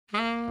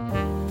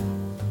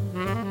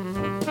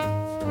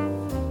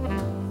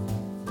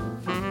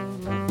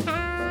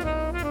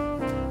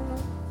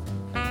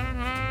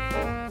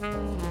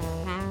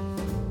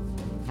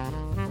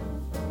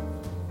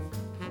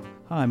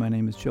Hi, my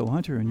name is Joe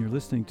Hunter, and you're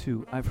listening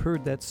to I've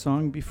Heard That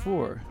Song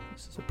Before.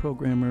 This is a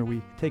program where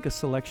we take a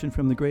selection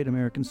from the Great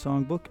American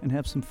Songbook and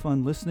have some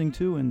fun listening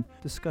to and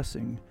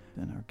discussing.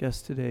 And our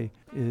guest today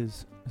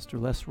is Mr.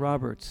 Les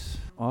Roberts,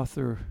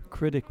 author,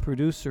 critic,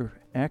 producer,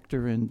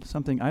 actor, and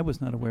something I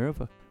was not aware of,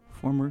 a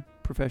former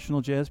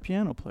professional jazz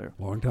piano player.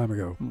 Long time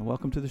ago.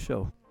 Welcome to the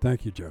show.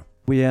 Thank you, Joe.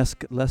 We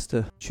asked Les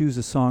to choose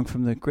a song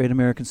from the Great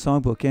American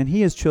Songbook, and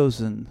he has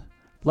chosen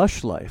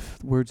Lush Life,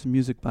 words and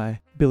music by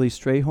Billy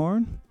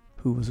Strayhorn,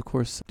 who was, of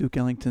course, Duke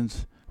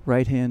Ellington's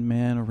right-hand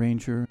man,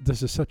 arranger.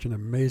 This is such an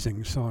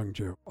amazing song,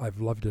 Joe.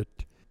 I've loved it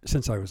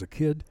since I was a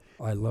kid.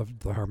 I loved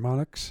the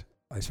harmonics.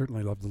 I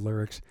certainly loved the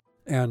lyrics.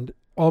 And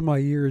all my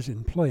years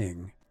in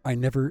playing, I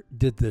never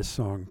did this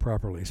song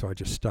properly, so I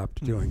just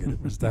stopped doing it.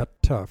 It was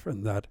that tough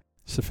and that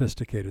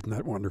sophisticated and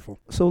that wonderful.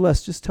 So,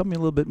 Les, just tell me a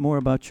little bit more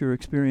about your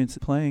experience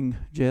playing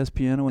jazz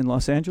piano in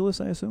Los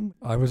Angeles, I assume?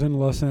 I was in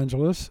Los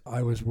Angeles.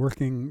 I was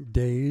working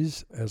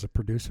days as a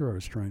producer. I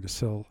was trying to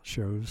sell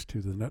shows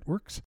to the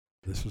networks.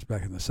 This was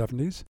back in the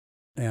 70s.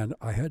 And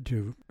I had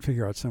to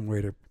figure out some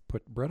way to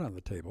put bread on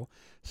the table.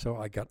 So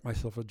I got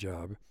myself a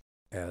job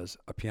as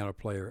a piano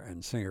player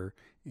and singer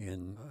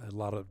in a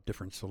lot of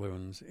different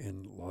saloons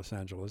in Los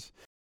Angeles.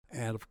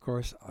 And, of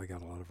course, I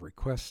got a lot of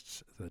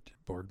requests that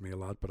bored me a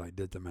lot, but I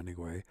did them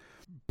anyway.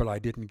 But I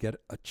didn't get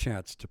a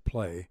chance to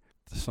play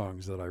the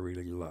songs that I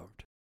really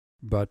loved.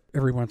 But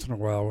every once in a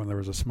while, when there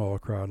was a small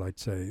crowd, I'd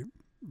say,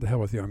 the hell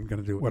with you, I'm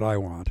going to do what I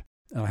want.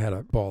 And I had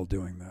a ball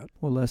doing that.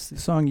 Well, Les, the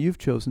song you've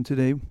chosen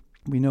today,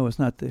 we know is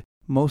not the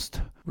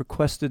most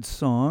requested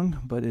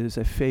song, but it is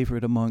a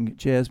favorite among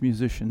jazz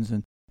musicians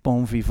and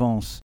bon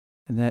vivants.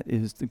 And that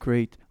is the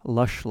great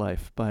Lush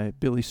Life by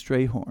Billy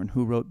Strayhorn,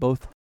 who wrote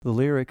both the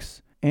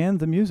lyrics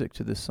and the music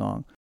to this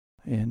song.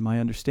 And my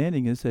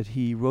understanding is that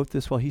he wrote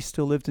this while he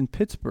still lived in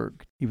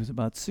Pittsburgh. He was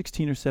about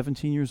 16 or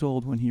 17 years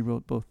old when he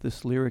wrote both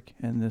this lyric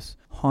and this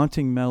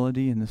haunting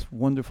melody and this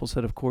wonderful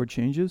set of chord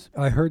changes.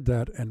 I heard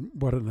that, and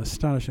what an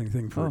astonishing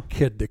thing for a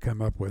kid to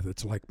come up with.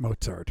 It's like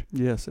Mozart.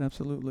 Yes,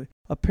 absolutely.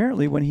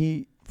 Apparently, when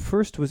he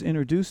first was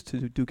introduced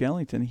to Duke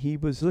Ellington, he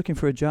was looking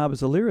for a job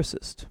as a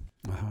lyricist.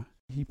 Uh-huh.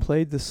 He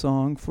played the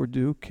song for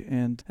Duke,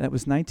 and that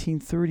was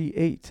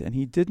 1938, and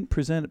he didn't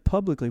present it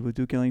publicly with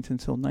Duke Ellington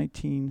until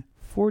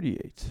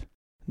 1948.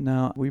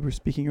 Now, we were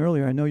speaking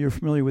earlier, I know you're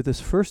familiar with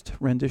this first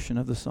rendition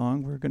of the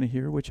song we're going to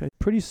hear, which I'm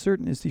pretty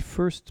certain is the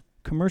first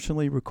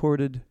commercially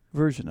recorded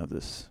version of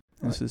this.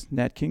 This is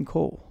Nat King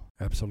Cole.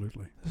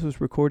 Absolutely. This was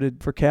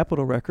recorded for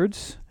Capitol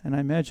Records, and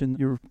I imagine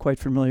you're quite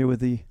familiar with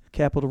the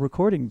Capitol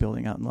Recording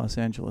Building out in Los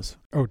Angeles.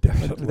 Oh,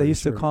 definitely. They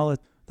used to call it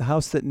the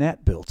house that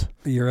Nat built.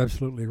 You're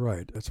absolutely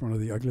right. It's one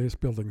of the ugliest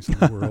buildings in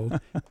the world,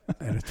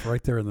 and it's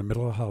right there in the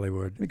middle of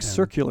Hollywood. Big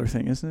circular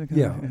thing, isn't it?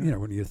 Yeah,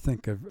 when you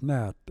think of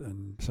Nat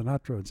and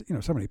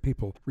Sinatra, so many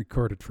people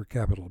recorded for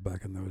Capitol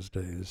back in those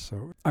days.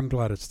 So I'm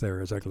glad it's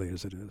there, as ugly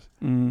as it is.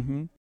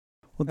 Mm-hmm.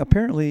 Well,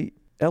 apparently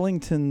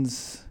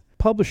Ellington's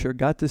publisher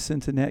got this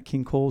into Nat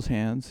King Cole's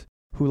hands,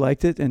 who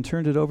liked it and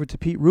turned it over to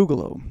Pete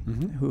Rugolo,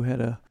 who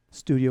had a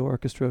studio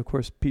orchestra. Of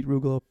course, Pete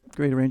Rugolo,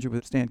 great arranger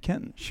with Stan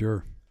Kenton.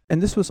 Sure.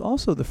 And this was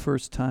also the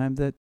first time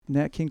that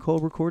Nat King Cole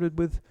recorded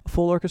with a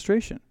full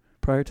orchestration.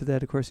 Prior to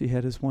that, of course, he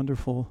had his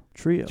wonderful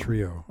trio.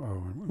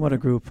 Oh, what a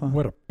group, huh?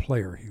 What a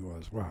player he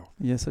was. Wow.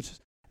 Yeah, such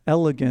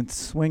elegant,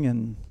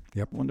 swinging,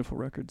 wonderful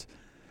records.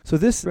 So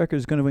this record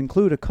is going to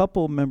include a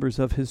couple members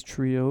of his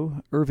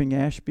trio, Irving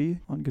Ashby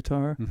on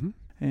guitar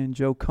and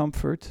Joe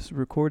Comfort. It's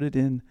recorded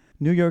in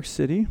New York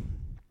City,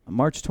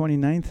 March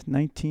 29th,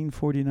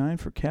 1949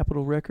 for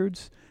Capitol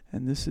Records.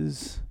 And this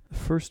is the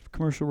first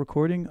commercial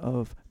recording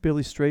of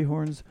Billy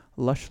Strayhorn's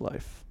Lush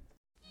Life.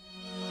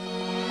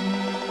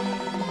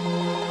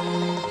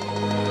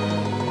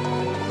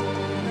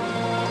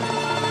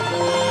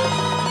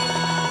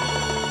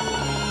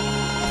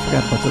 I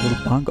forgot about the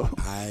little bongo.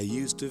 I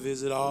used to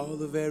visit all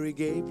the very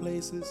gay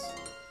places,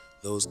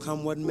 those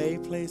come what may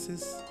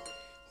places,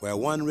 where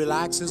one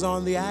relaxes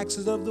on the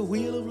axis of the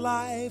wheel of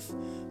life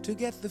to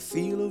get the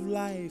feel of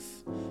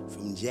life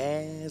from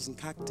jazz and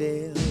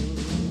cocktails.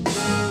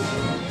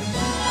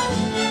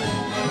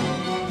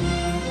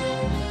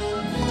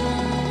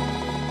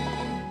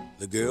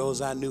 The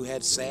girls I knew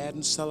had sad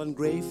and sullen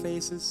gray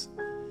faces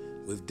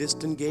with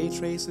distant gay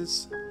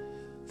traces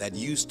that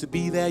used to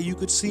be there. You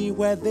could see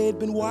where they'd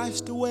been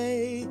washed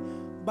away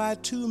by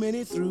too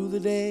many through the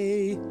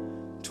day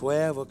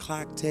 12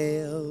 o'clock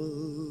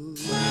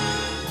tales.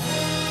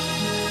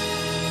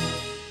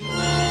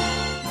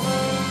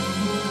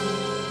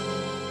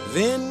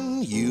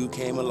 Then you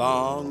came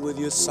along with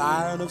your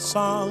siren of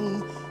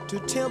song to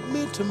tempt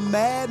me to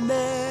madness.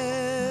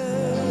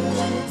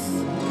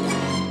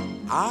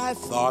 I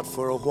thought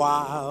for a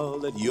while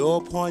that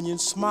your poignant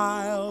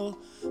smile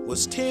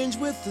was tinged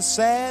with the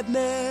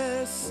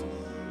sadness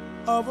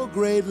of a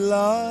great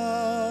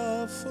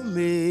love for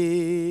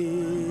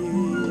me.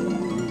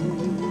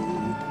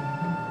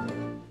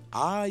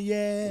 Ah,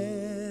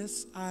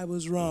 yes, I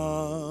was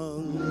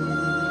wrong.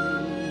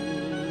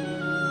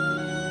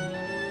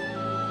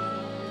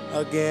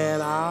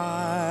 Again,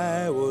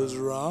 I was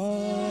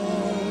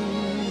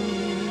wrong.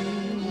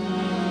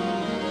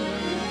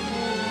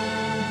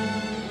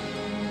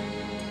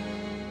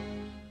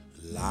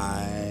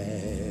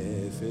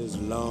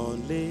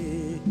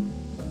 lonely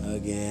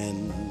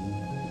again.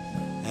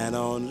 And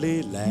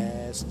only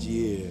last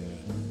year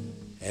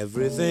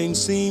everything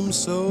seemed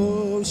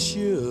so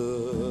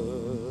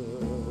sure.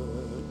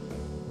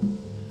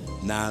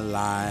 Now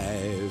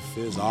life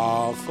is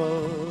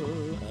awful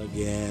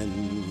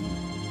again.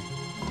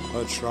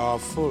 A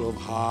trough full of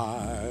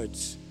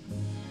hearts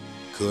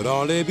could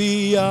only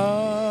be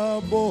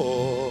a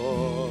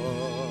bore.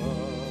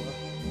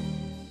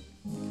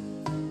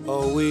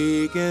 A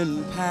week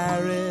in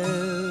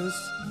Paris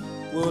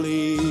will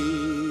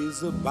ease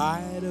the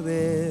bite of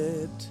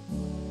it.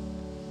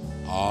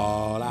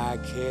 All I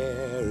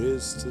care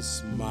is to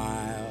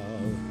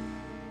smile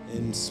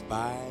in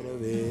spite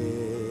of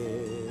it.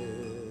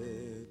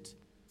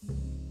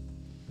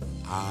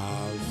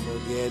 I'll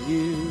forget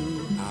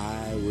you,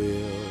 I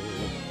will,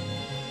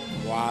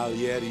 while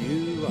yet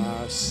you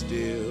are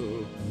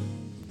still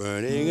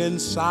burning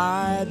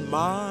inside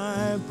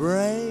my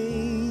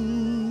brain.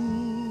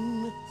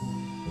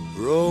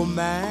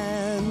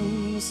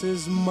 Romance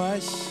is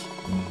much,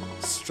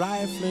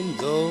 stifling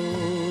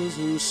those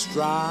who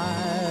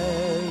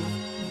strive.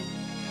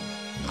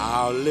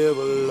 I'll live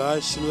a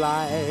lush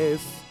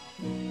life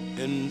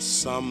in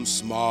some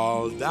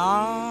small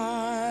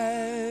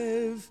dive,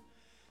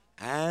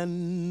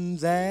 and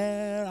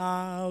there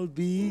I'll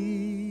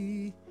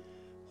be,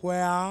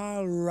 where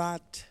I'll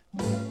rot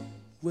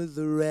with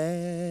the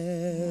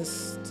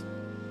rest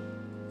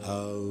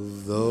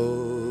of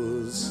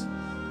those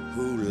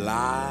whose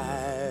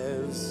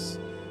lives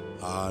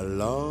are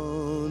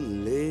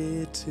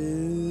lonely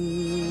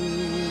too.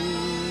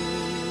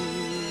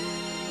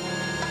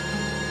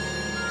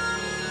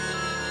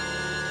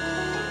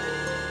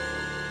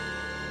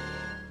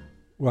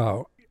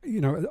 Wow.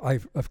 You know,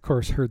 I've, of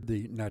course, heard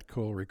the Nat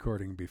Cole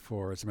recording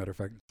before. As a matter of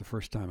fact, the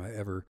first time I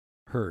ever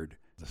heard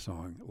the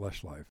song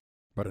Lush Life.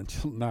 But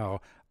until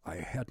now, I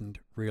hadn't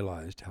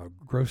realized how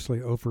grossly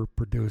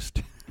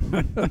overproduced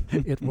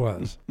it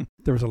was.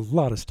 There was a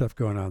lot of stuff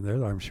going on there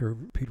that I'm sure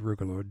Pete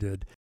Rugolo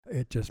did.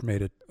 It just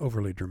made it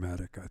overly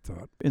dramatic, I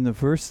thought. In the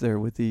verse there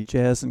with the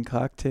jazz and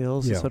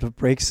cocktails, it sort of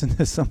breaks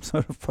into some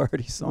sort of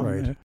party song.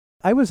 Right.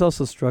 I was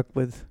also struck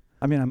with,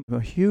 I mean, I'm a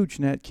huge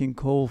Nat King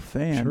Cole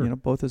fan, Sure. you know,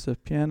 both as a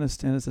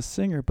pianist and as a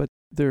singer, but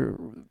there are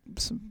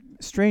some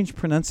strange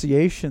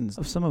pronunciations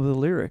of some of the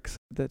lyrics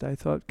that I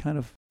thought kind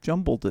of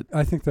jumbled it.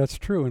 I think that's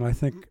true, and I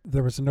think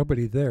there was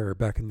nobody there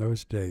back in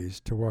those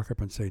days to walk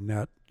up and say,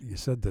 Nat, you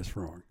said this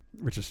wrong,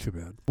 which is too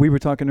bad. We were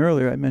talking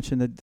earlier, I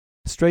mentioned that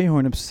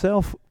Strayhorn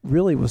himself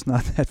really was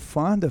not that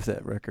fond of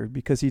that record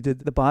because he did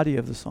the body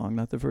of the song,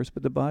 not the verse,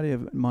 but the body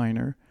of it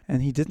minor,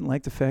 and he didn't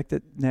like the fact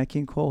that Nat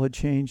King Cole had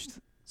changed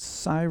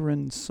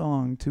Siren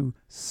Song to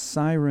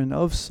Siren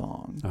of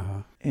Song.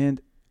 Uh-huh.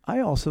 And I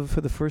also,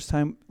 for the first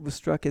time, was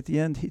struck at the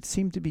end, he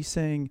seemed to be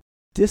saying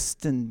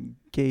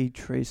distingay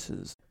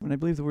traces. When I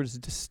believe the word is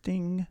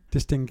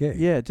Distingay.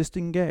 Yeah,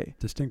 distingay.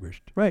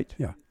 Distinguished. Right.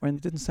 Yeah. And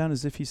it didn't sound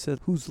as if he said,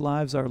 whose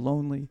lives are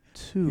lonely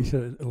too. He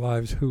said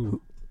lives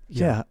who.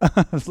 Yeah.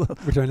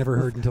 Which I never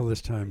heard until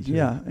this time, too.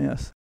 Yeah,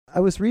 yes. I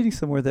was reading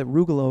somewhere that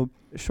Rugolo,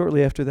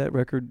 shortly after that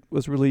record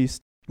was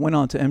released, went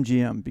on to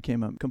MGM,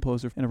 became a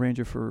composer and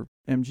arranger for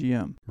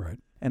MGM. Right.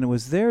 And it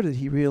was there that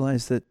he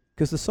realized that,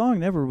 because the song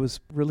never was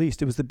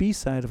released, it was the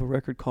B-side of a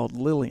record called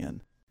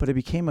Lillian, but it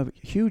became a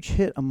huge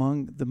hit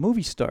among the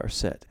movie star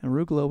set. And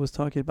Rugolo was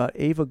talking about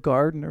Ava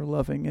Gardner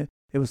loving it.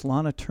 It was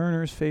Lana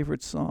Turner's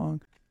favorite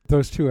song.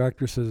 Those two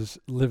actresses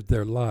lived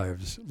their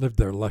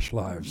lush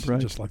lives,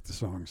 Right. just like the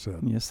song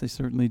said. Yes, they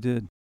certainly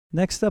did.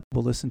 Next up,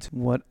 we'll listen to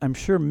what I'm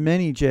sure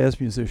many jazz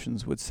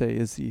musicians would say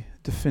is the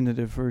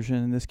definitive version,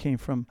 and this came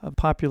from a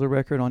popular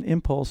record on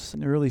Impulse in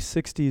the early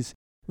 60s.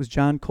 It was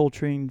John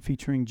Coltrane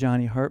featuring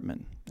Johnny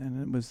Hartman,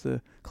 and it was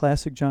the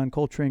classic John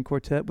Coltrane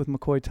quartet with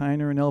McCoy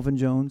Tyner and Elvin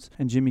Jones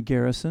and Jimmy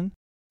Garrison.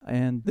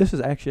 And this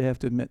is actually, I have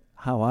to admit,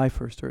 how I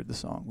first heard the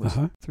song, was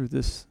through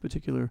this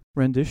particular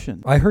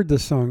rendition. I heard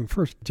this song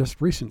first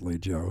just recently,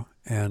 Joe,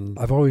 and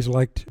I've always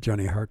liked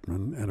Johnny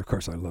Hartman, and of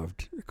course I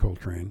loved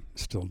Coltrane,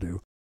 still do.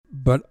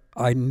 But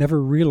I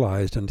never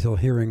realized until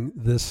hearing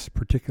this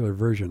particular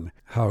version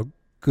how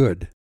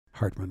good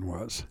Hartman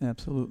was.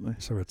 Absolutely.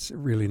 So it's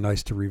really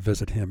nice to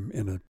revisit him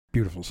in a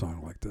beautiful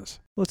song like this.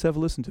 Let's have a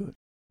listen to it.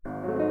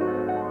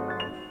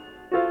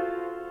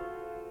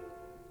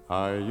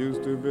 I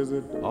used to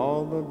visit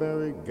all the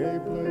very gay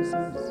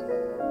places,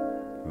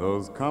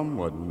 those come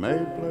what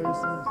may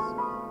places,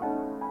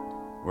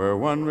 where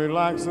one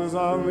relaxes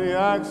on the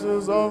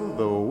axis of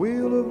the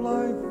wheel of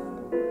life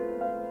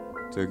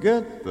to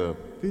get the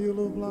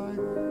feel of life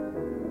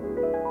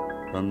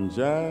from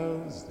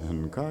jazz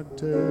and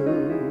cocktails.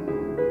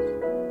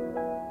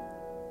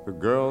 The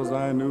girls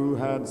I knew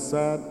had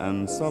sad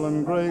and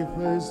sullen gray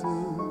faces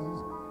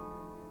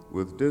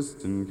with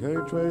distant K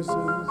traces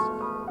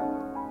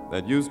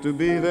that used to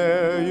be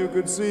there. You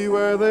could see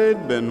where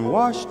they'd been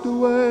washed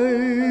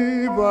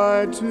away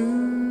by too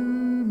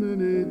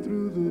many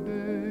through the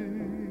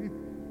day.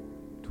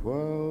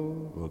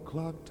 12 o'clock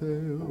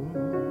cocktail.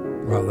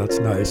 Well, that's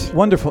nice.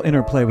 Wonderful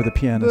interplay with the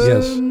pianist.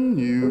 Yes. Then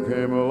you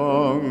came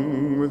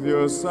along with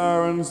your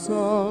siren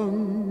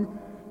song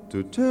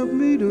to tempt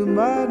me to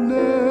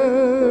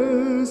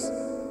madness.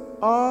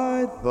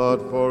 I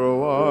thought for a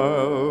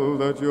while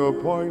that your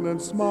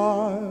poignant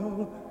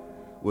smile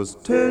was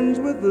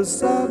tinged with the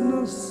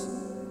sadness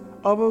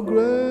of a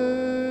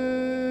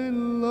great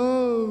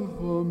love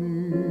for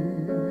me.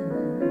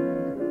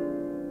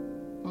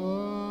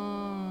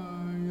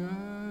 Ah,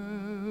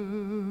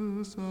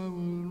 yes, I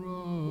was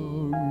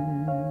wrong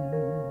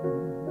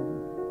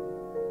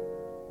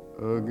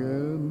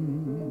again.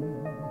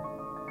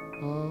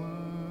 I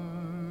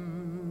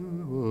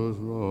was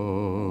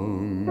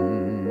wrong.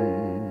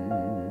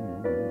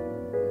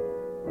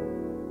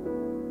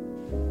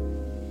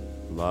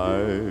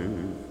 Life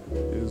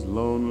is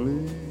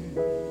lonely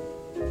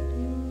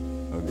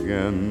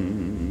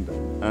again,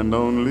 and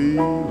only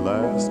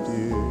last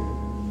year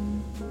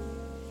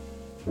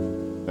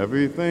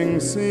everything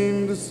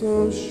seemed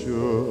so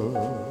sure.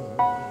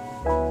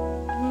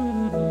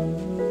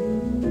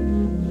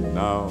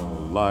 Now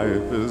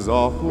life is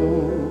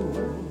awful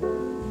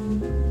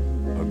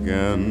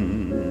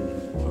again,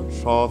 a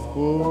trough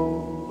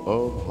full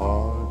of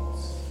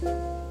hearts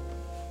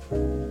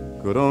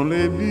could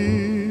only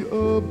be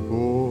a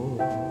bore.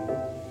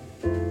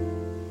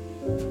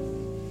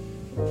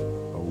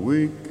 A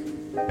week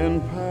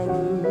in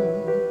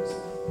Paris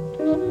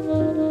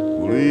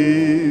will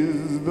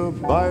ease the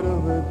bite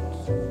of it.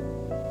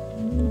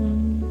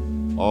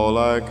 All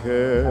I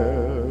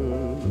care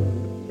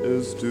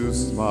is to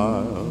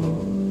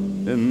smile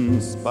in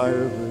spite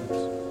of it.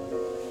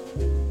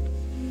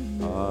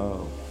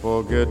 I'll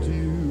forget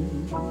you,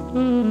 I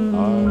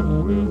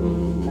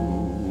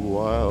will,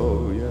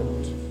 while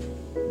yet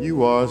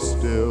you are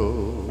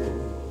still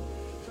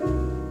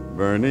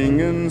burning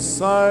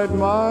inside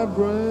my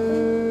brain.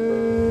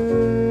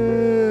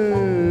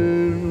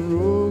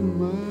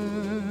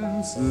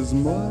 Romance is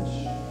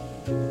mush,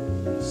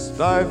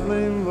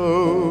 stifling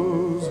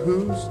those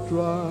who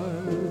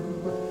strive.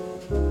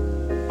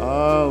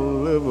 I'll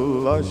live a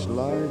lush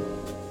life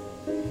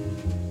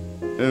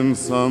in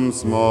some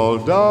small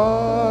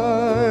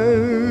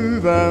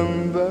dive,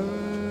 and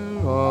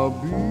there I'll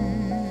be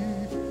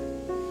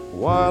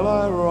while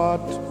I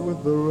rot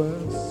with the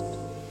rest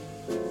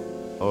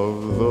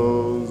of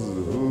those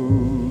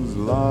whose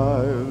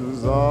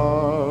lives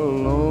are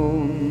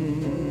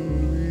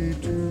lonely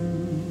too.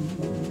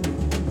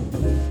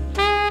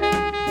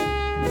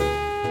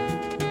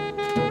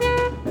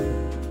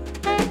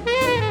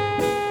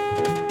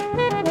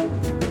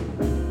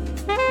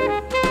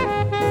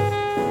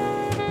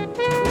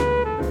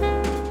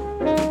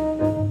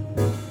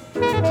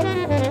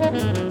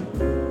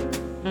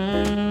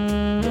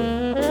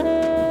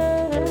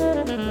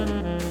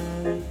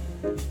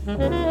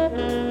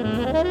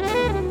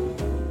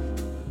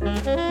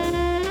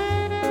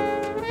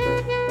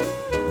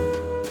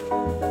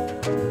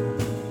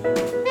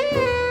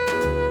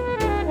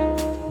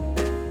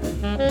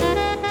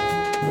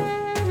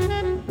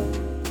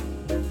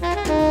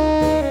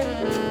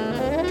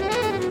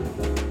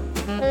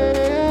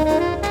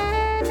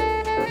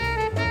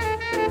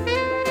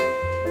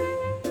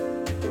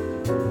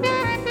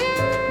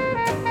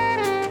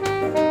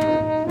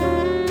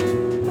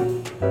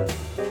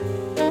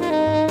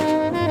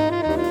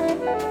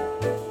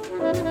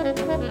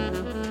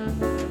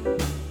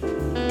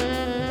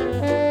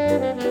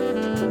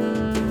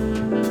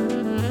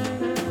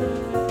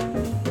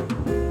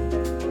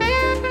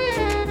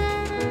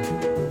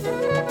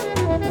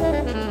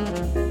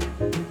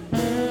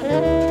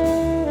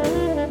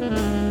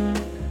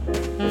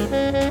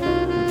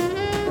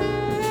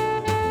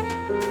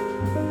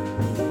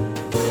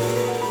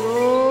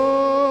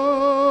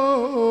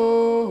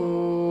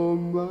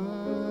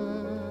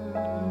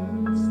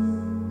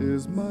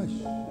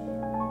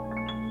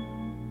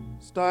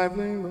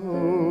 Stifling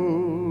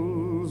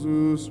those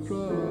who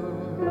strive.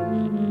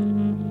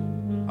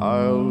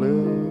 I'll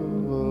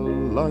live a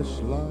lush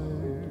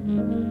life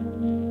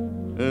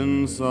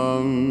in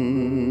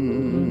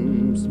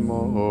some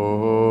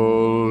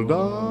small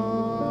dive,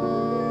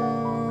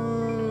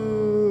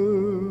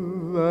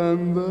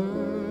 and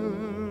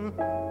there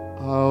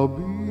I'll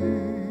be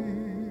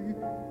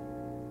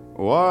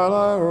while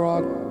I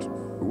rot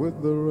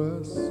with the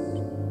rest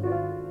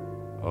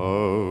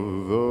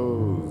of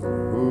those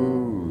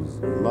whose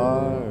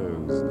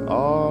lives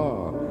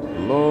are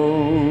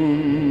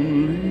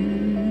lonely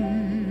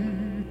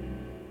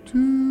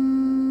too.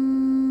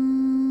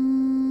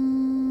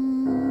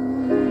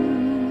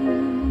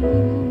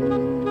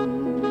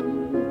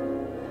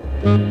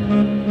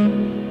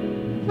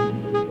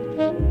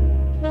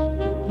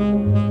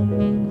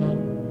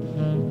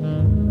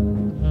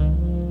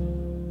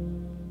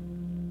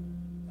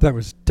 That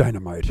was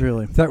dynamite.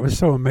 Really. That was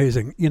so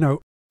amazing. You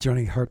know,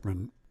 Johnny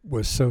Hartman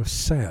was so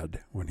sad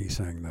when he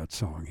sang that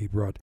song. He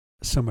brought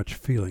so much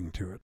feeling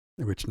to it,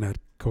 which Nat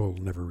Cole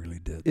never really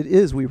did. It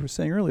is, we were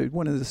saying earlier,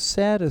 one of the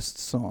saddest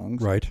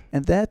songs. Right.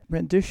 And that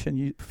rendition,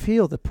 you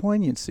feel the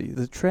poignancy,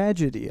 the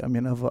tragedy,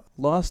 of a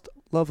lost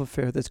love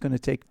affair that's going to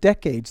take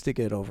decades to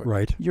get over.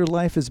 Right. Your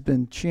life has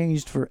been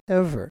changed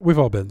forever. We've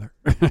all been there.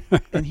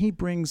 And he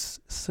brings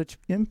such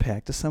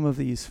impact to some of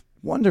these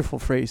wonderful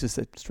phrases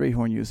that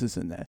Strayhorn uses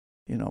in that,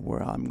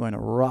 where I'm going to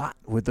rot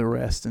with the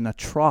rest in a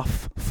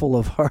trough full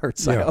of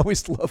hearts. Yeah. I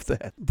always love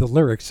that. The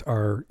lyrics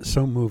are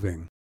so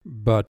moving,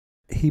 but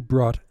he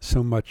brought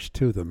so much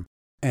to them.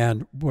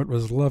 And what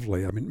was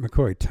lovely,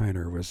 McCoy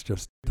Tyner was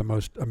just the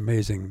most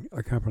amazing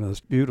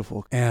accompanist.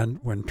 Beautiful. And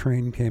when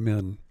Train came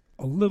in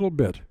a little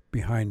bit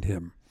behind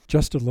him,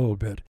 just a little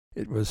bit,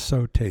 it was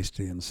so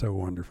tasty and so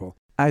wonderful.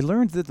 I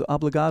learned that the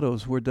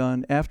obligatos were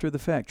done after the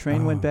fact.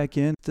 Train went back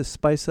in to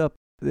spice up.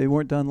 They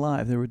weren't done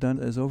live. They were done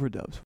as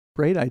overdubs.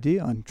 Great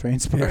idea on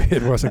Train's part.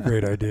 It was a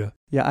great idea.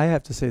 Yeah, I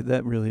have to say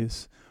that really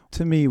is,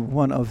 to me,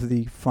 one of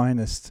the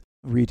finest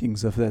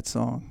readings of that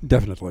song.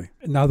 Definitely.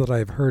 Now that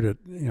I've heard it,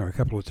 a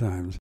couple of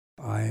times,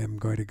 I am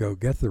going to go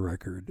get the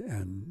record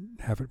and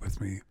have it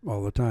with me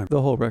all the time.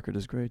 The whole record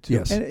is great, too.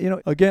 Yes.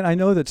 And, again, I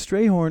know that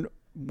Strayhorn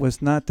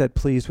was not that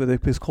pleased with it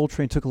because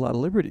Coltrane took a lot of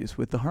liberties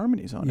with the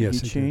harmonies on it.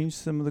 Yes, he he changed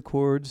some of the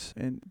chords,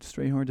 and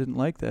Strayhorn didn't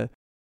like that.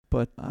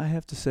 But I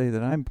have to say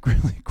that I'm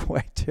really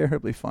quite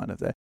terribly fond of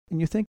that. And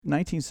you think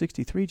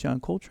 1963, John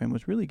Coltrane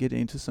was really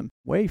getting into some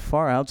way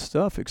far out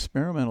stuff,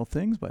 experimental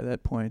things by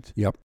that point.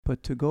 Yep.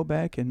 But to go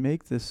back and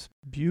make this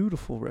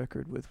beautiful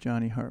record with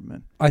Johnny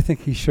Hartman. I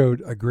think he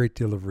showed a great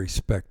deal of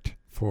respect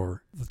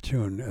for the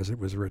tune as it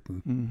was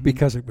written, Mm-hmm.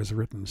 because it was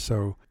written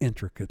so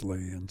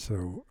intricately and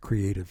so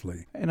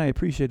creatively. And I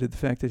appreciated the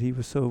fact that he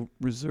was so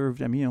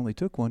reserved. He only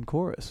took one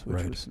chorus, which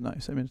Right. was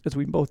nice. As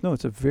we both know,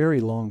 it's a very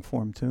long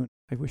form tune.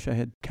 I wish I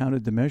had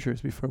counted the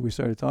measures before we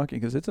started talking,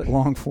 because it's a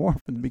long form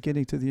from the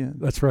beginning to the end.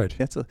 That's right.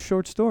 It's a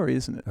short story,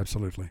 isn't it?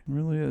 Absolutely. It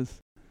really is.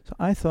 So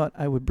I thought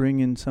I would bring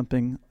in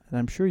something that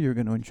I'm sure you're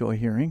going to enjoy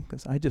hearing,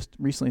 because I just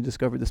recently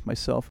discovered this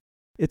myself.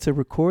 It's a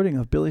recording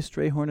of Billy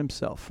Strayhorn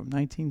himself from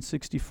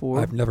 1964.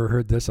 I've never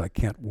heard this. I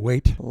can't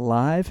wait.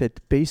 Live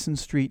at Basin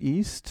Street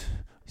East.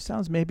 He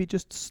sounds maybe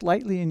just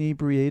slightly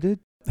inebriated,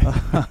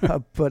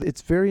 but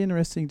it's very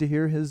interesting to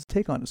hear his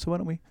take on it. So why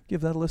don't we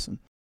give that a listen?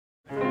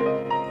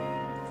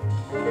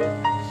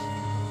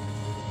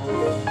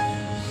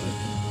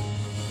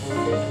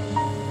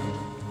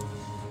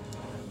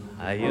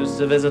 I used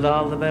to visit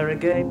all the very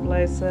gay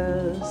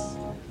places,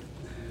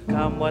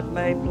 come what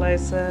may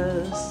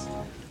places,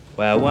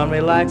 where one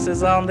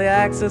relaxes on the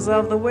axis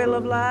of the wheel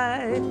of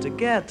life to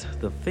get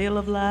the feel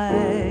of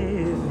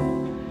life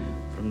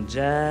from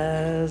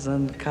jazz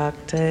and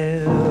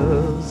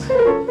cocktails.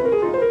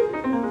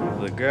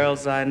 The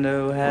girls I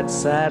knew had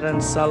sad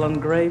and sullen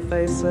gray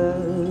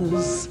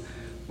faces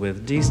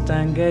with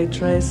distingué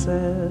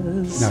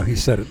traces. Now he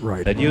said it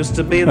right. That used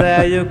to be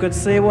there, you could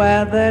see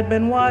where they'd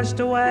been washed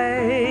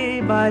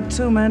away by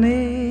too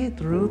many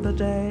through the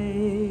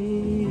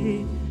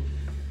day.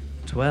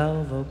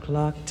 12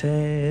 o'clock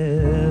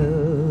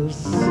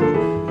tales.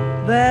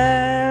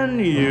 Then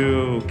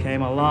you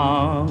came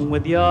along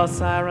with your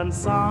siren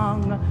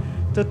song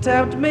to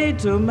tempt me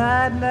to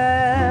madness.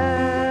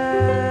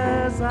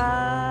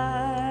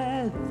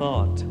 I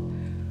thought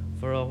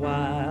for a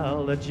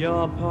while that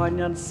your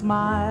poignant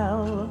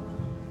smile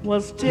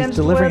was tinged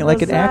delivering it with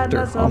like the an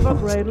actor, sadness of a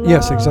almost. great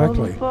Yes, love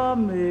exactly. for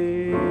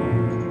me.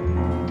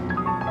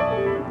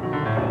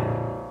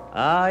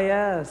 Ah,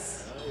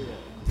 yes,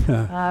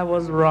 I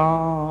was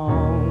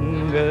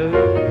wrong.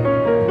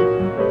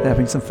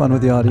 Having some fun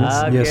with the audience.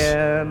 Yes.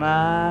 Again,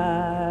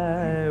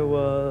 I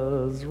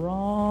was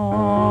wrong.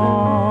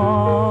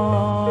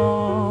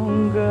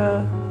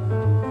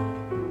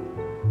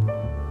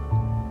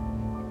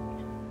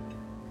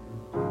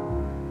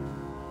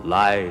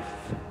 Life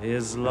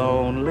is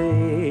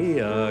lonely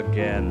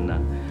again,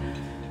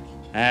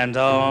 and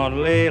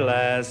only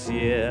last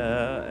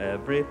year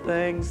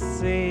everything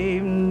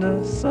seemed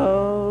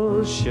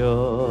so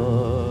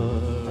sure.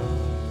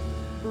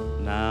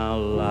 Now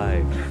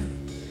life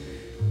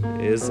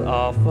is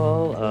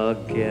awful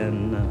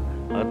again.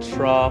 A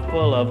trough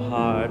full of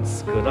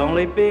hearts could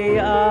only be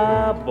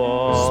a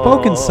bore.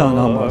 Spoken sung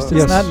almost.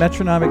 It's Yes. not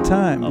metronomic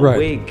time. A Right.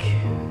 week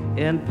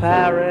in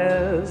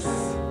Paris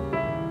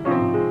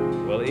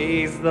will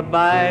ease the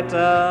bite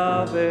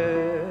of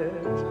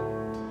it.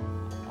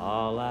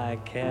 All I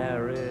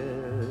care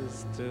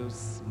is to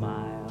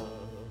smile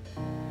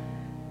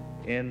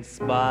in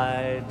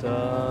spite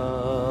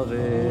of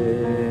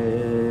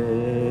it.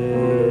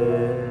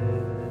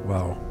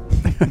 Wow.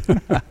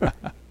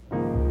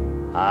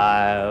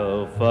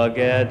 I'll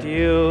forget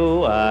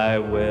you, I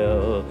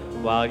will,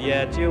 while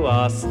yet you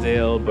are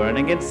still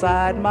burning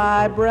inside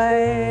my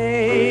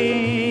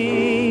brain.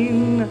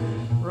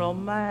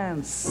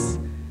 Romance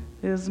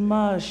is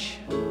mush,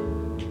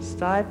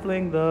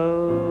 stifling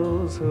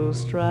those who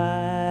strive.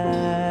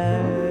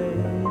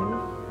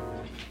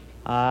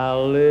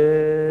 I'll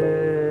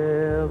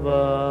live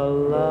a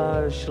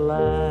lush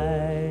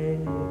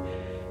life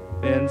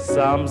in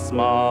some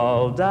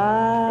small dive,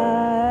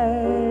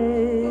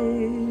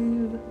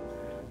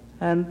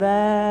 and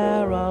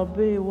there I'll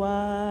be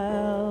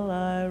while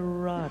I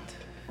rot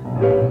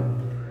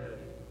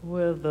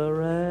with the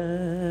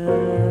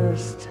rest.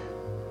 first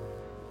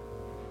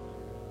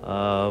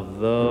of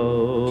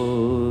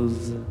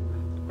those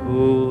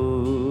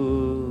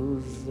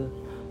whose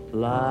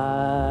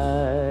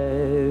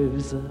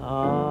lives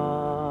are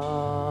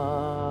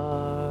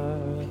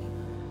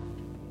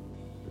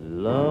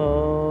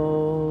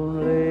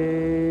lonely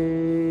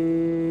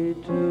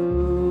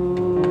too.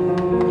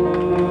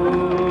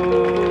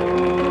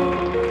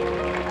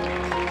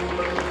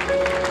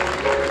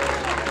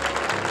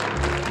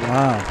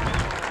 Wow.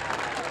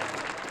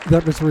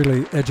 That was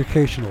really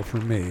educational for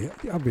me.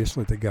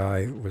 Obviously, the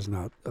guy was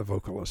not a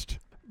vocalist,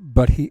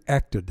 but he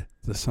acted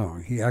the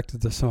song. He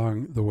acted the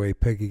song the way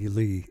Peggy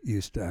Lee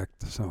used to act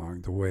the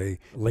song, the way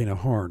Lena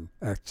Horne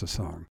acts a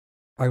song.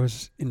 I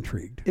was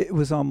intrigued. It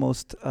was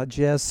almost a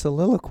jazz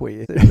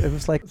soliloquy. It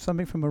was like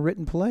something from a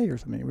written play or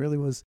something. It really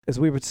was, as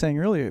we were saying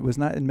earlier, it was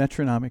not in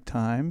metronomic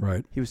time.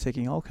 Right. He was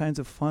taking all kinds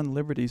of fun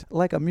liberties,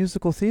 like a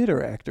musical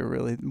theater actor,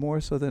 really,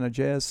 more so than a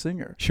jazz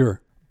singer.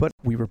 Sure. But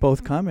we were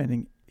both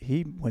commenting,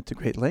 he went to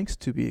great lengths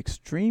to be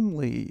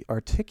extremely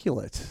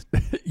articulate.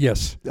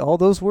 Yes. All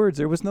those words,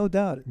 there was no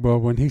doubt. Well,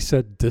 when he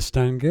said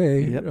distingue,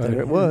 Yep,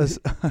 there it was.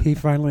 He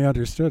finally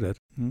understood it.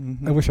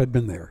 Mhm. I wish I'd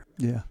been there.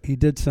 Yeah. He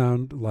did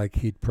sound like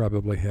he'd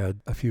probably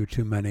had a few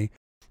too many,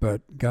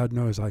 but God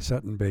knows I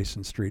sat in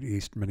Basin Street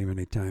East many,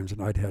 many times,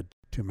 and I'd had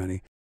too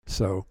many,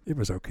 so it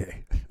was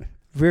okay.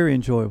 Very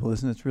enjoyable,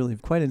 isn't it? It's really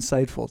quite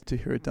insightful to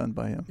hear it done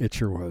by him. It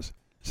sure was.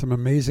 Some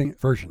amazing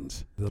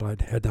versions that I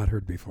had not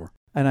heard before.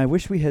 And I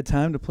wish we had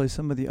time to play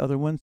some of the other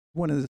ones.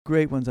 One of the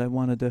great ones I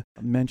wanted to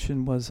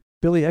mention was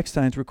Billy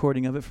Eckstine's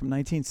recording of it from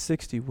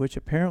 1960, which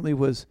apparently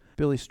was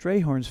Billy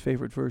Strayhorn's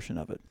favorite version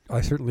of it.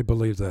 I certainly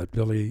believe that.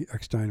 Billy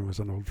Eckstine was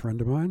an old friend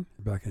of mine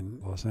back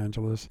in Los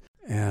Angeles,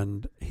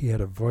 and he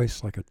had a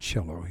voice like a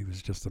cello. He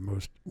was just the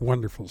most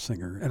wonderful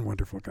singer and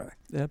wonderful guy.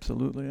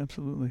 Absolutely,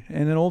 absolutely.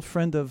 And an old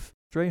friend of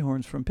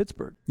Strayhorn's from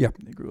Pittsburgh. Yep.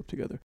 They grew up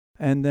together.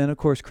 And then, of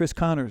course, Chris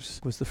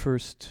Connors was the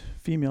first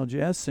female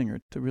jazz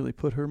singer to really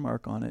put her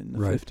mark on it in the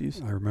Right.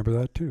 50s. I remember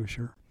that too,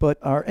 sure. But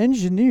our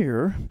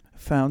engineer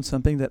found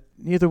something that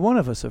neither one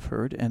of us have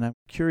heard, and I'm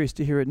curious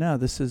to hear it now.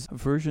 This is a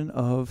version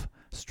of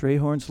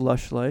Strayhorn's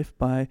Lush Life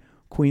by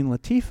Queen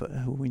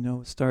Latifah, who we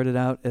know started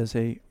out as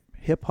a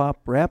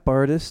hip-hop rap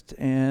artist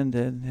and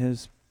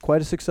has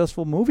quite a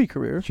successful movie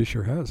career. She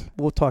sure has.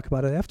 We'll talk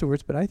about it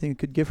afterwards, but I think it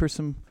could give her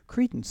some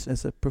credence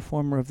as a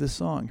performer of this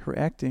song, her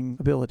acting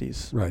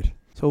abilities. Right.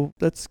 So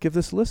let's give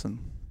this a listen.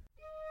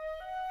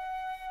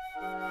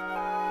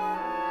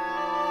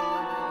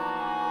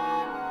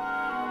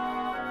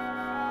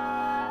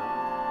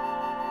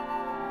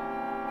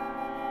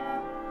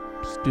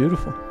 It's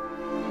beautiful.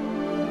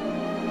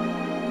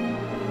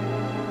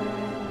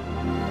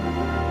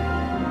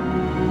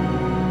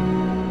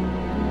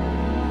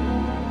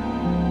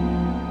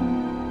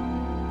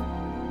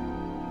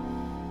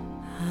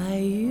 I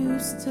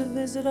used to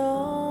visit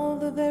all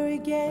the very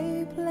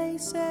gay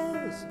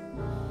places,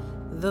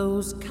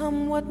 those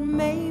come what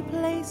may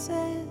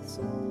places,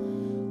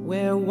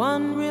 where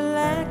one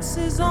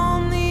relaxes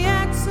on the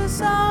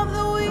axis of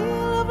the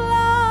wheel of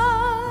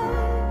life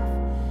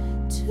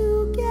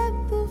to get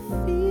the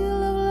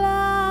feel of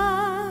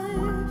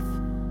life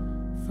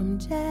from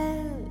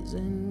jazz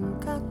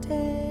and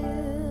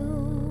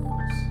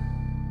cocktails.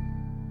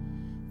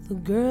 The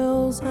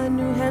girls I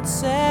knew had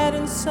sad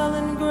and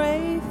sullen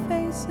gray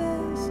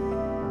faces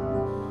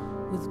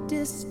with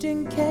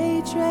distant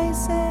K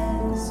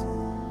traces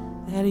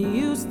that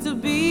used to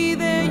be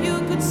there. You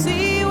could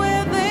see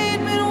where they'd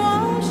been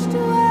washed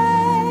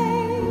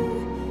away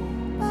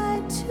by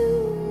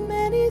too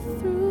many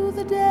through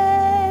the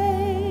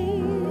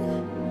day.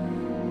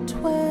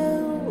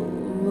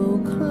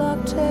 12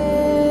 o'clock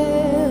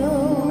tales.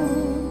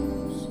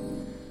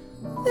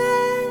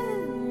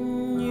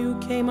 Then you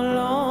came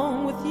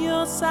along with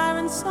your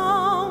siren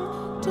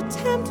song to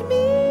tempt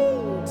me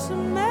to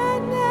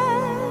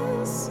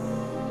madness.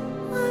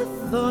 I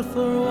thought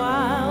for a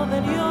while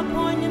that your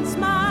poignant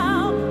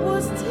smile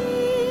was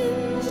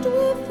tinged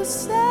with the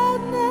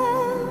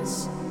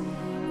sadness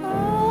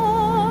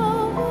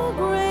of a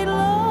great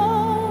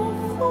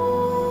love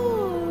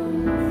for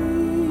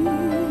me.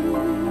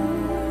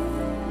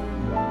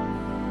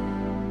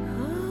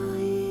 Ah,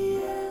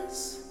 yes,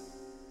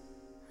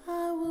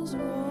 I was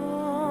wrong.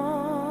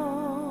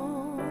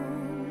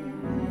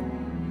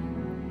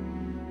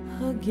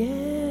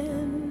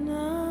 Again, I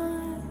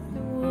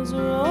was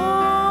wrong.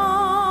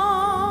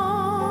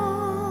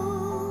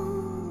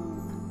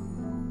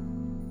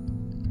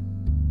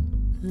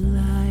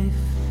 Life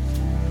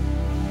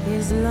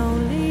is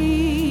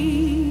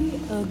lonely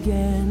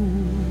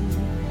again,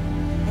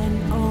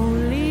 and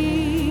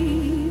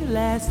only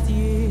last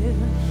year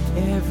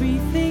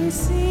everything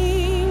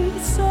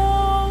seemed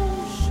so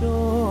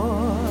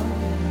sure.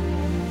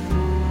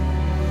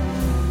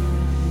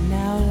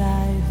 Now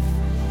life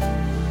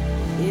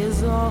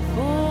is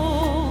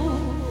awful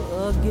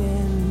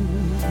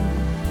again,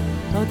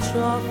 a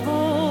trough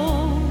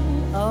full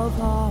of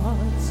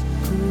hearts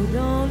could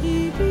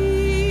only be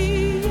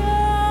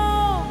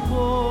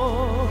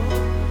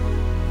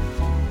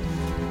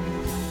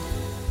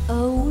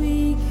a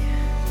week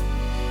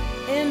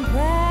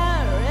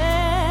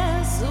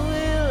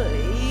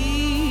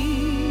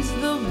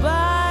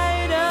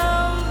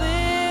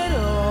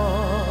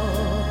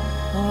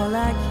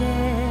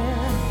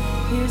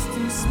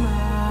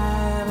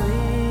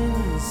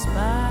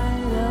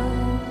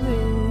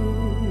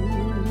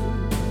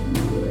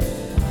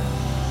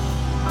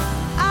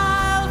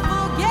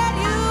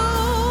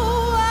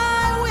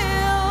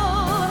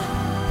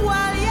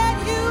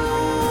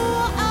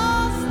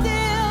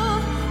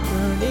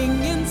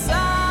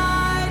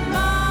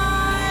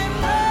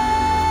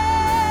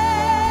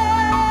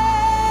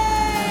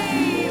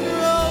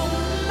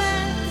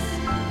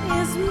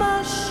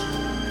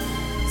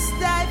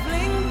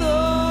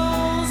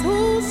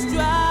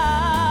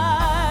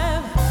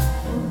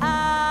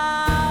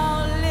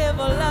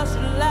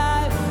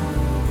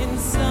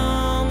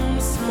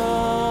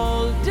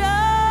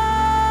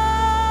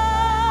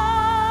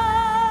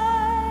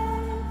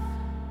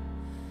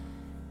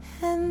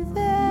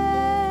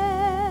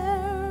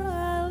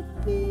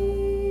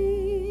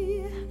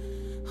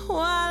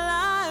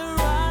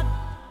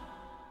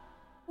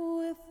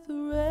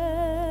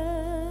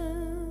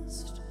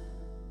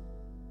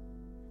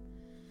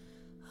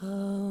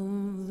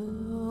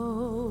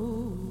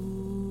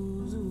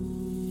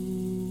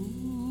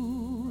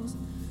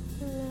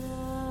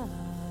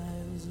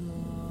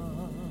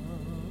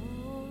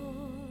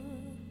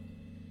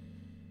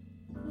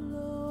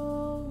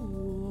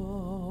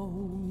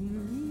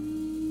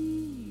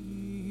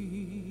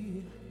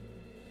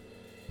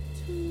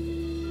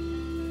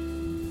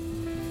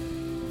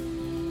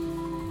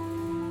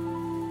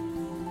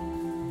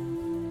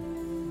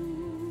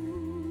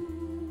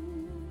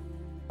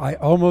I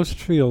almost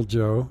feel,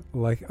 Joe,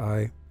 like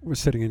I was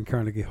sitting in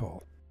Carnegie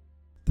Hall.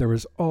 There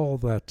was all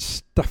that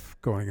stuff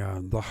going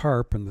on, the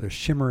harp and the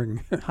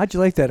shimmering. How'd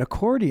you like that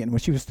accordion when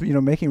she was,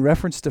 making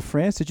reference to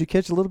France? Did you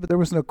catch a little bit? There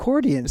was an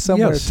accordion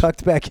somewhere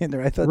tucked back in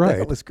there. I thought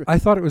that was great. I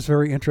thought it was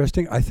very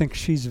interesting. I think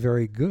she's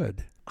very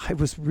good. I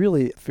was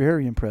really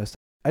very impressed.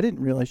 I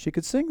didn't realize she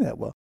could sing that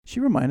well. She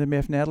reminded me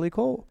of Natalie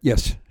Cole.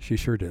 Yes, she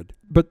sure did.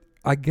 But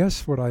I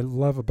guess what I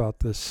love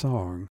about this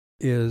song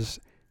is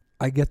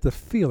I get the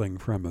feeling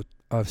from it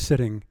of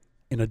sitting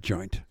in a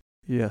joint.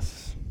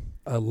 Yes.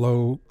 A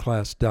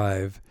low-class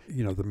dive.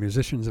 The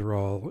musicians are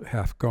all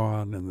half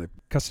gone and the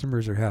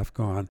customers are half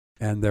gone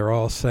and they're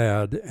all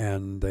sad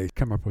and they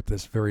come up with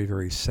this very,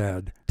 very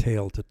sad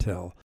tale to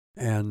tell.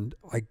 And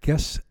I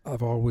guess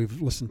of all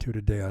we've listened to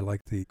today, I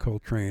like the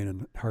Coltrane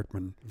and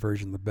Hartman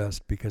version the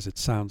best because it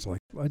sounds like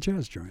a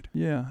jazz joint.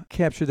 Yeah,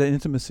 capture that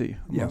intimacy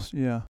almost.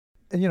 Yeah.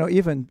 And,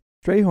 even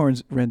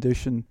Strayhorn's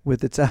rendition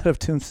with its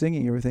out-of-tune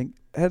singing and everything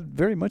had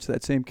very much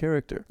that same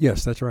character.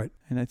 Yes, that's right.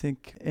 And I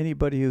think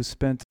anybody who's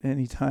spent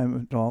any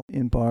time at all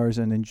in bars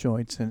and in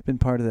joints and been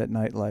part of that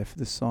nightlife,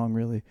 this song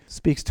really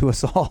speaks to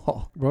us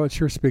all. Well, it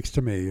sure speaks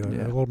to me, a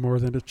little more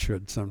than it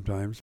should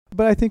sometimes.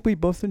 But I think we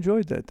both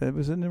enjoyed that. That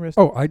was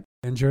interesting. Oh, I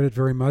enjoyed it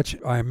very much.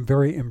 I'm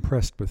very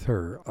impressed with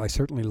her. I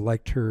certainly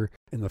liked her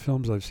in the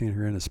films I've seen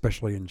her in,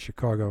 especially in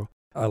Chicago.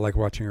 I like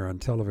watching her on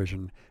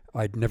television.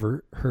 I'd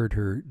never heard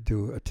her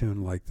do a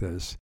tune like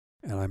this,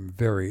 and I'm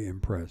very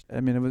impressed. I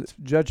mean, it was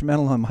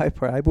judgmental on my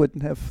part. I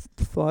wouldn't have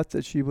thought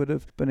that she would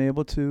have been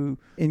able to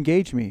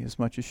engage me as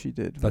much as she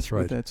did. That's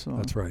right. With that song.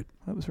 That's right.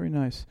 That was very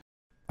nice.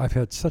 I've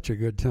had such a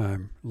good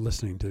time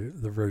listening to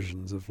the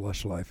versions of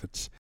Lush Life.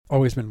 It's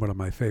always been one of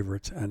my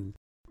favorites, and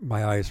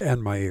my eyes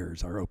and my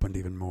ears are opened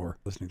even more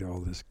listening to all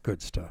this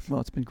good stuff.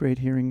 Well, it's been great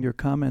hearing your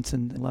comments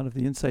and a lot of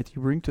the insight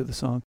you bring to the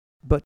song.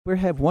 But we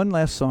have one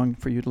last song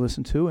for you to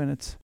listen to, and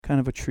it's kind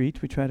of a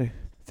treat. We try to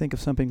think of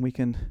something we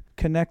can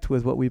connect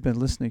with what we've been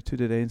listening to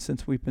today. And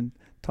since we've been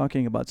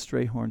talking about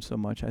Strayhorn so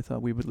much, I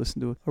thought we would listen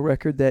to a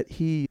record that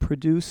he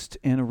produced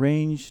and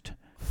arranged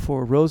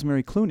for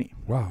Rosemary Clooney.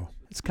 Wow.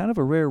 It's kind of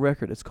a rare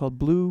record. It's called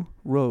Blue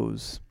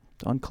Rose.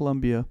 It's on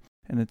Columbia.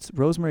 And it's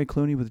Rosemary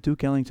Clooney with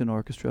Duke Ellington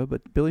Orchestra,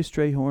 but Billy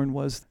Strayhorn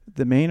was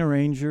the main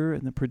arranger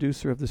and the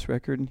producer of this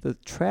record. And the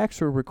tracks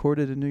were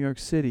recorded in New York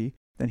City.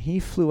 Then he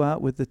flew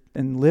out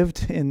and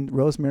lived in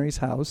Rosemary's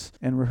house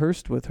and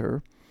rehearsed with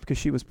her because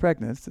she was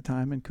pregnant at the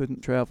time and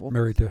couldn't travel.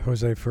 Married to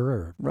Jose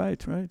Ferrer.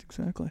 Right,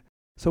 exactly.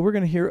 So we're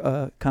going to hear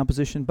a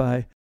composition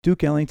by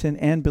Duke Ellington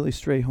and Billy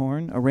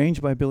Strayhorn,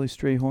 arranged by Billy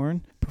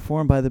Strayhorn,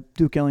 performed by the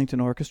Duke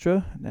Ellington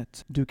Orchestra.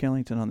 That's Duke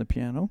Ellington on the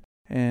piano,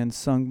 and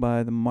sung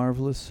by the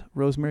marvelous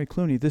Rosemary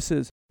Clooney. This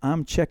is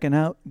I'm Checking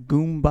Out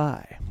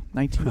Goombye,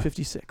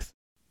 1956.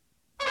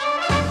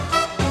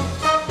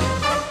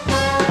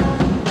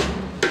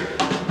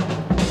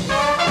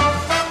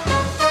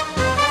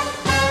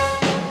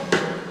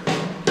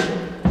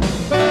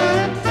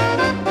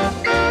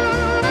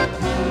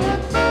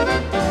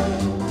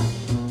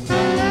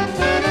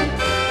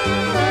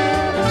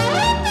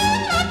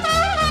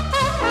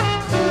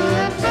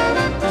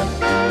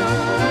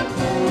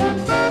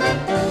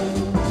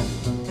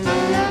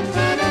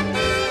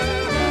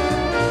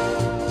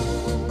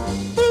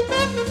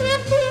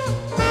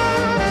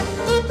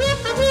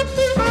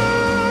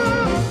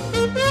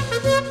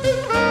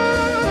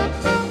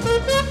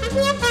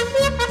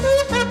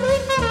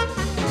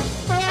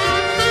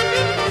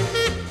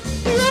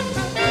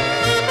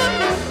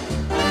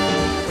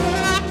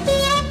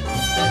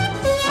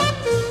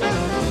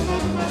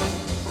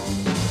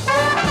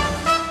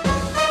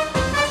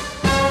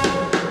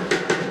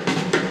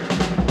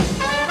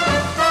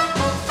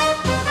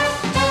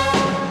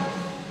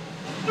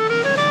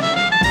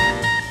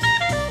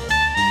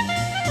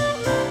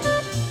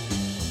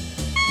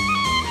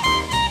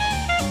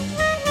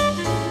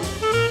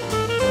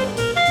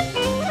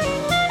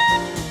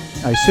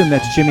 I assume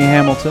that's Jimmy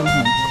Hamilton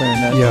on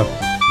clarinet. Yeah.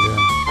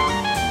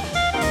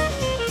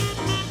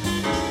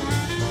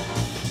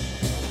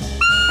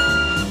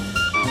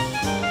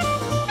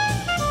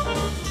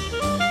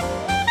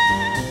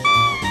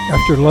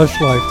 After Lush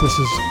Life, this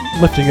is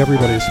lifting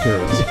everybody's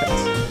spirits.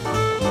 Yes.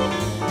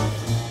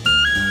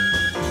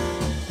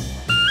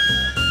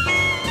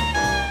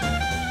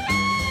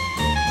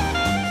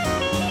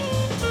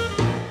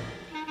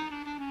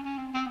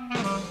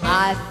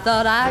 I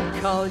thought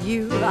I'd call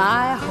you,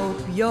 I hope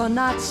you're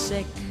not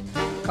sick,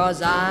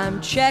 'cause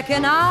I'm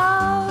checking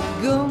out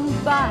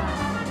Goombye.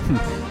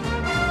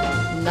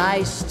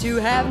 Nice to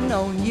have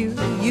known you,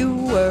 you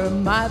were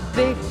my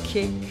big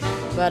kick,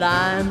 but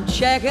I'm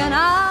checking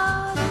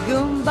out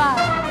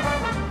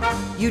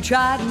Goombye. You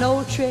tried an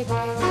old trick,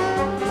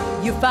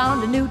 you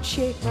found a new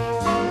chick,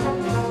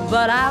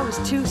 but I was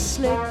too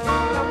slick.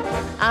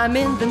 I'm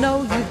in the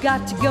know, you've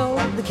got to go.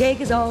 The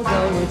cake is all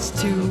dough. It's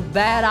too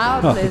bad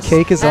I'll miss. The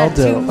cake is all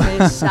dough. To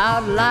miss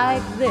out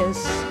like this.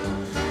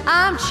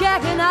 I'm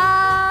checking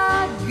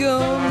out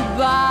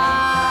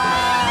Goombye.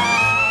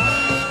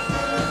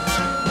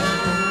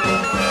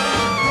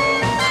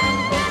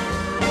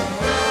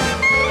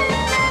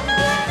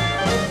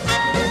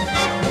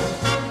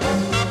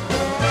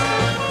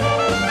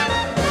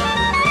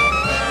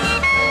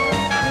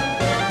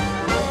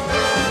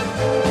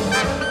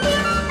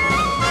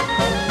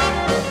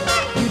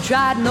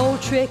 tried an old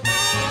trick.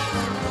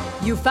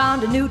 You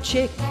found a new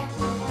chick,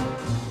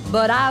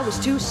 but I was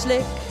too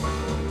slick.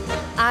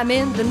 I'm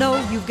in the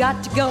know, you've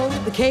got to go.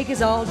 The cake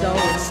is all dough.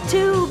 It's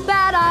too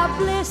bad our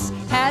bliss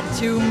had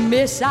to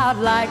miss out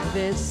like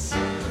this.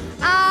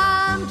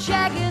 I'm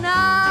checking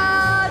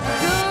out.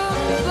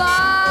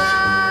 Goodbye.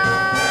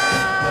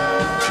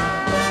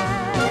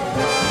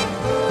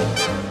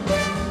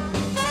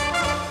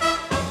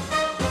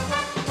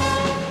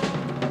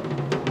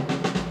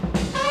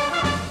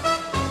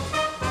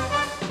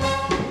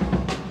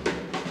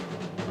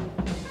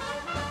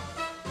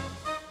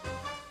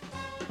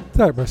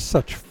 That was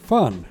such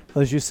fun.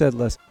 Well, as you said,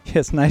 Les,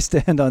 it's nice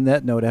to end on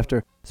that note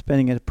after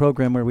spending a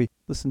program where we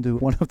listened to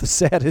one of the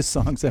saddest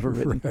songs ever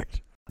written.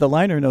 Right. The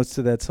liner notes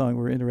to that song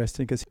were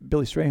interesting because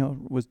Billy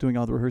Strayhorn was doing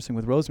all the rehearsing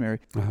with Rosemary,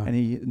 and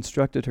he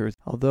instructed her,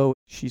 although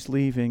she's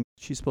leaving,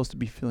 she's supposed to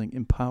be feeling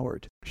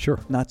empowered,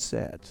 Sure. not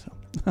sad. So.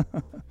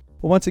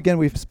 Well, once again,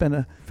 we've spent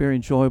a very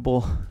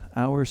enjoyable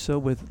hour or so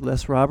with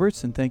Les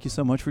Roberts, and thank you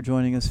so much for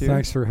joining us here.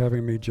 Thanks for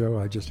having me, Joe.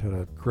 I just had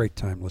a great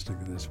time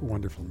listening to this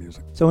wonderful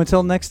music. So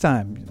until next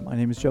time, my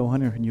name is Joe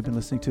Hunter, and you've been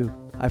listening to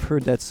I've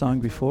Heard That Song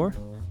Before.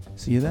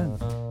 See you then.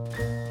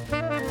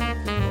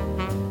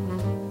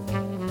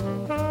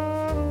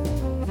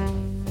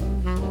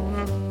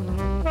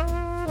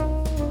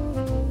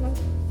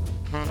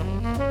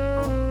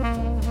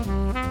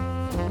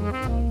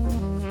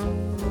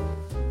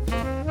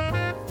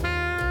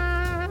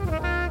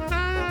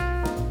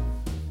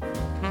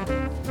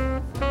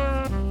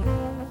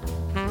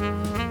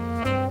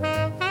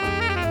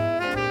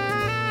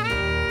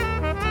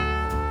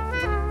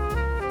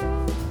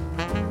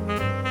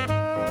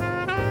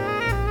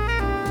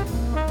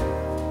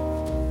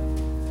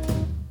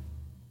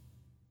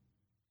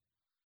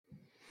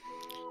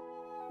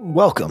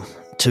 Welcome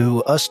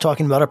to us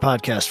talking about our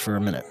podcast for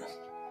a minute.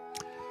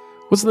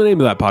 What's the name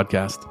of that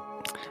podcast?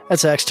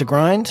 That's Axe to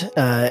Grind,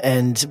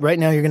 and right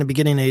now you're going to be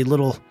getting a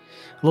little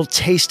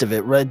taste of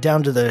it, right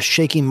down to the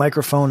shaky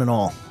microphone and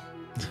all.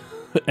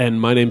 And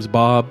my name's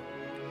Bob.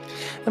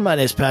 And my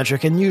name's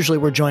Patrick, and usually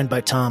we're joined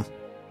by Tom.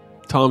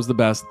 Tom's the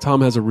best.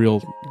 Tom has a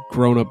real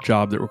grown-up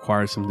job that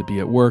requires him to be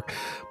at work,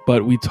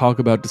 but we talk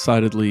about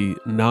decidedly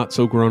not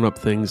so grown-up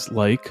things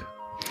like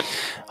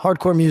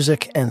hardcore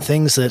music and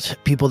things that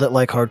people that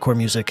like hardcore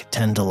music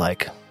tend to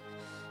like.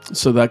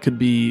 So that could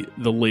be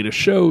the latest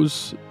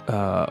shows,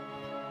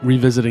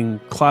 revisiting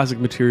classic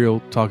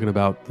material, talking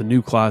about the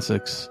new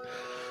classics,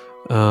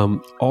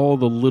 all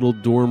the little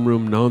dorm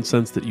room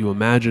nonsense that you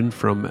imagine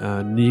from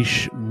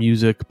niche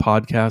music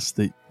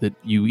podcasts that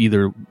you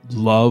either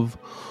love,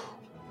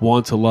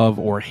 want to love,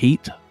 or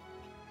hate.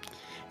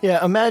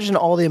 Yeah, imagine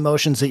all the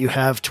emotions that you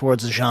have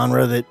towards a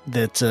genre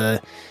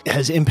that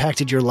has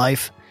impacted your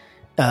life,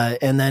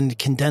 and then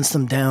condense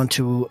them down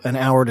to an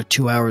hour to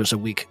 2 hours a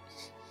week.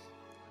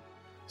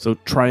 So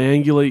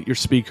triangulate your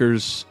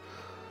speakers,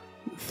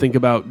 think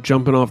about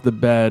jumping off the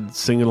bed,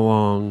 singing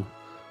along,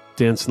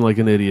 dancing like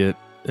an idiot,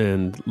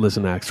 and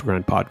listen to Axe to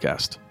Grind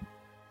podcast.